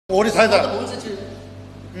我的财产我的工资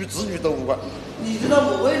与子女都无关。你知道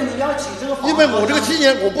我为什么要起这个？因为我这个7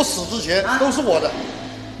年我不死之前都是我的，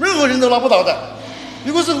任何人都拿不到的。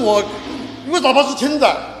如果是我，如果哪怕是亲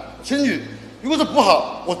长亲女，如果是不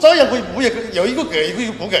好，我照样会补，也有一个给，一个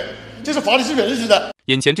又不给，这是法律是允许的。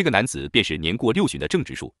眼前这个男子便是年过60的郑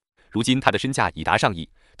直树，如今他的身价已达上亿，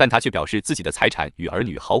但他却表示自己的财产与儿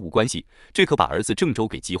女毫无关系，这可把儿子郑州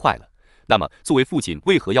给急坏了。那么，作为父亲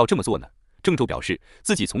为何要这么做呢？郑州表示，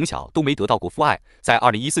自己从小都没得到过父爱，在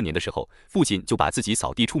2014年的时候，父亲就把自己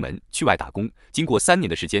扫地出门去外打工，经过3年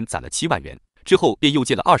的时间攒了7万元，之后便又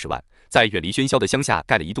借了20万，在远离喧嚣的乡下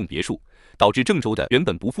盖了一栋别墅，导致郑州的原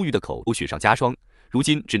本不富裕的口都雪上加霜，如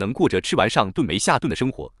今只能过着吃完上顿没下顿的生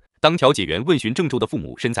活。当调解员问询郑州的父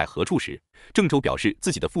母身在何处时，郑州表示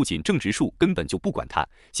自己的父亲郑直树根本就不管他，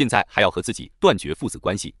现在还要和自己断绝父子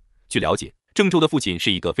关系。据了解，郑州的父亲是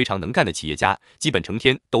一个非常能干的企业家，基本成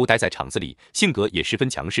天都待在厂子里，性格也十分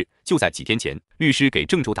强势。就在几天前，律师给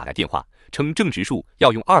郑州打来电话，称郑直树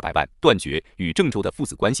要用200万断绝与郑州的父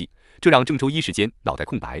子关系，这让郑州一时间脑袋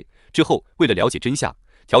空白。之后，为了了解真相，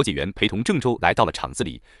调解员陪同郑州来到了厂子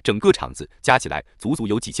里，整个厂子加起来足足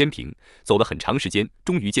有几千平，走了很长时间，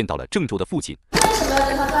终于见到了郑州的父亲。为什么要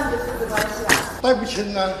跟他断绝父子关系啊？带不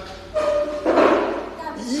清啊，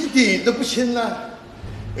一点都不清啊。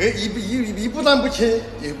一不但不清，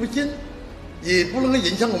也不近，也不能够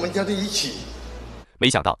影响我们家的一起。没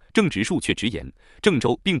想到郑直树却直言，郑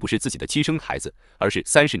州并不是自己的亲生孩子，而是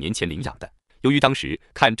30年前领养的。由于当时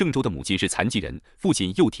看郑州的母亲是残疾人，父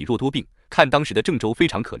亲又体弱多病，看当时的郑州非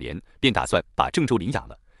常可怜，便打算把郑州领养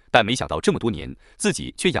了。但没想到这么多年，自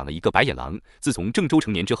己却养了一个白眼狼。自从郑州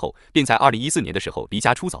成年之后，便在2014年的时候离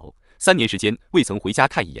家出走，3年时间未曾回家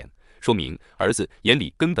看一眼，说明儿子眼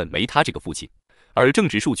里根本没他这个父亲。而郑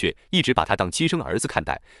直树却一直把他当亲生儿子看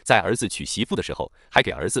待，在儿子娶媳妇的时候，还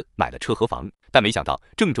给儿子买了车和房。但没想到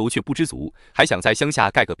郑州却不知足，还想在乡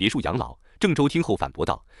下盖个别墅养老。郑州听后反驳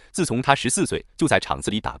道，自从他14岁就在厂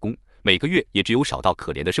子里打工，每个月也只有少到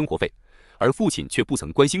可怜的生活费，而父亲却不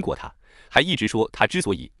曾关心过他，还一直说他之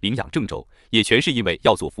所以领养郑州，也全是因为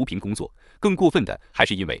要做扶贫工作。更过分的还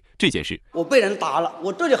是因为这件事，我被人打了，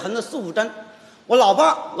我这里横了4、5针，我老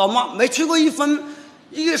爸老妈没缺过一分，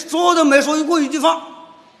说都没说过一句话。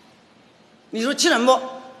你说气人不？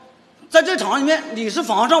在这场里面，你是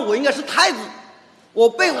皇上，我应该是太子。我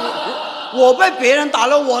被别人打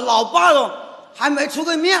了，我老爸了还没出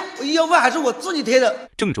个面，医药费还是我自己贴的。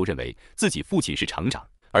郑州认为自己父亲是厂长，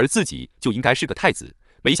而自己就应该是个太子。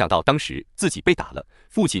没想到当时自己被打了，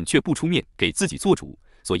父亲却不出面给自己做主，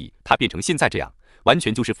所以他变成现在这样，完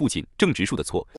全就是父亲郑直树的错。